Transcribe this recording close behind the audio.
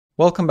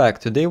Welcome back.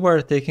 Today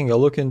we're taking a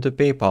look into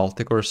PayPal,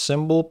 ticker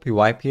symbol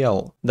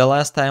PYPL. The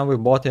last time we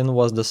bought in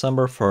was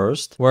December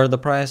 1st, where the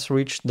price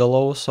reached the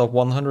lows of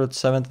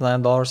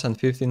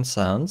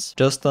 $179.15,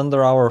 just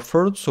under our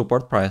third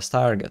support price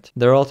target.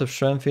 The relative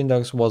strength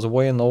index was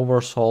way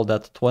oversold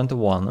at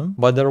 21,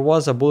 but there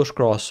was a bullish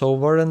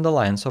crossover in the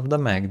lines of the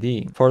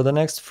MACD. For the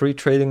next 3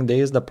 trading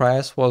days, the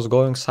price was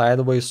going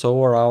sideways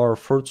over our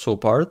third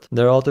support.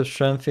 The relative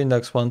strength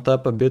index went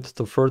up a bit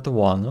to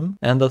 31,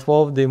 and the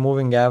 12-day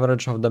moving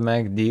average of the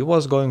MACD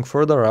was going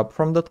further up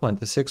from the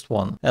 26th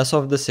one. As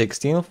of the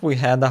 16th, we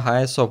had a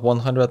highs of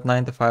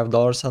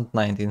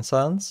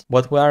 $195.19,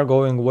 but we are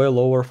going way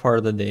lower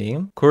for the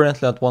day,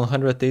 currently at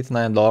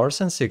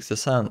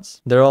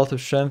 $189.60. The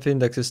relative strength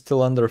index is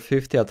still under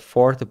 50 at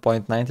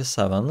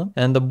 40.97,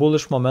 and the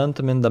bullish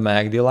momentum in the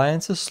MACD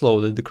lines is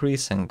slowly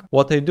decreasing.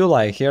 What I do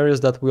like here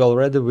is that we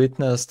already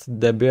witnessed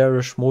the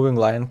bearish moving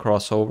line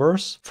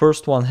crossovers.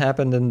 First one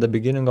happened in the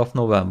beginning of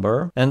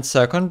November, and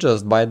second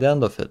just by the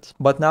end of it.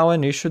 But now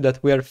an issue that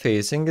we are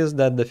facing is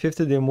that the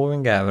 50-day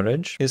moving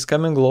average is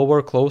coming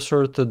lower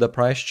closer to the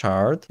price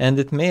chart, and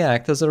it may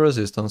act as a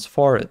resistance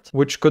for it,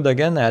 which could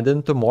again add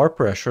into more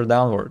pressure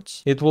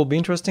downwards. It will be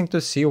interesting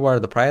to see where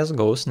the price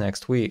goes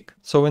next week.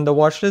 So in the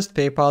watchlist,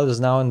 PayPal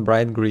is now in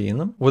bright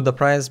green, with the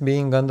price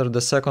being under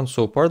the second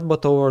support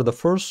but over the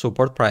first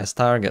support price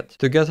target.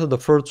 To get to the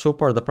third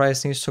support, the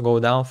price needs to go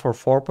down for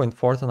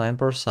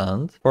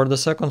 4.49%. For the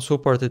second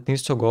support, it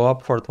needs to go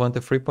up for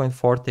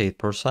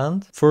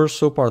 23.48%. First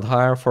support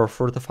higher for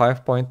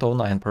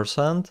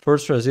 35.09%,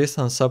 first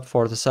resistance up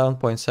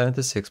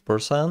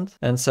 47.76%,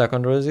 and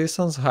second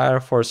resistance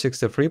higher for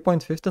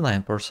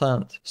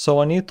 63.59%. So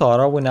on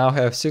eToro, we now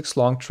have 6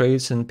 long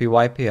trades in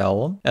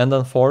PYPL, and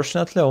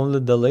unfortunately only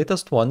the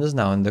latest one is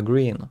now in the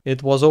green.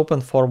 It was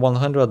opened for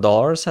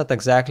 $100 at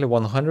exactly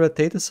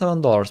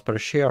 $187 per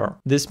share.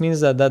 This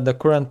means that at the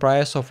current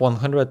price of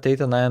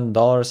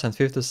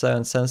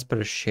 $189.57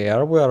 per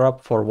share, we are up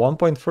for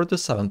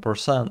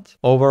 1.37%.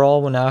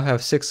 Overall, we now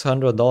have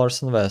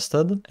 $600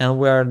 invested, and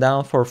we are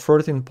down for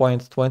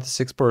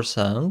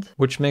 13.26%,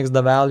 which makes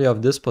the value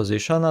of this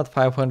position at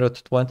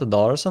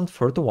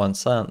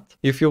 $520.31.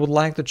 If you would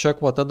like to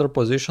check what other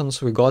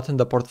positions we got in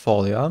the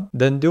portfolio,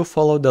 then do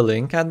follow the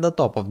link at the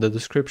top of the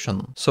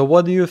description. So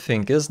what do you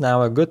think is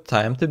now a good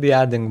time to be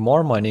adding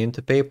more money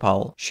into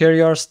PayPal? Share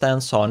your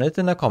stance on it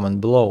in a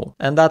comment below.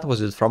 And that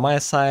was it from my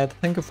side.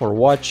 Thank you for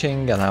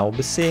watching, and I will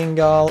be seeing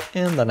y'all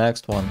in the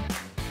next one.